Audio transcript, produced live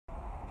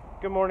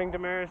Good morning,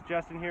 Damaris.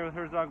 Justin here with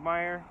Herzog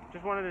Meyer.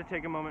 Just wanted to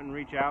take a moment and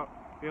reach out,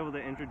 be able to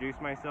introduce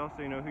myself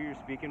so you know who you're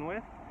speaking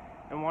with,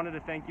 and wanted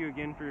to thank you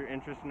again for your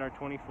interest in our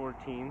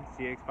 2014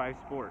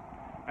 CX-5 Sport.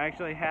 I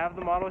actually have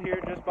the model here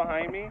just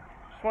behind me.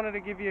 Just wanted to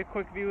give you a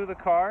quick view of the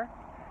car.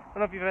 I don't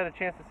know if you've had a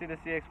chance to see the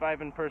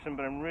CX-5 in person,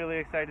 but I'm really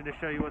excited to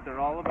show you what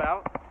they're all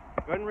about.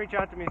 Go ahead and reach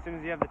out to me as soon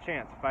as you have the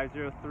chance.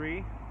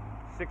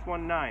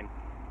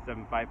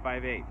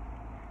 503-619-7558.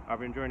 I'll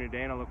be enjoying your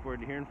day, and I look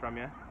forward to hearing from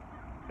you.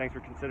 Thanks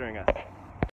for considering us.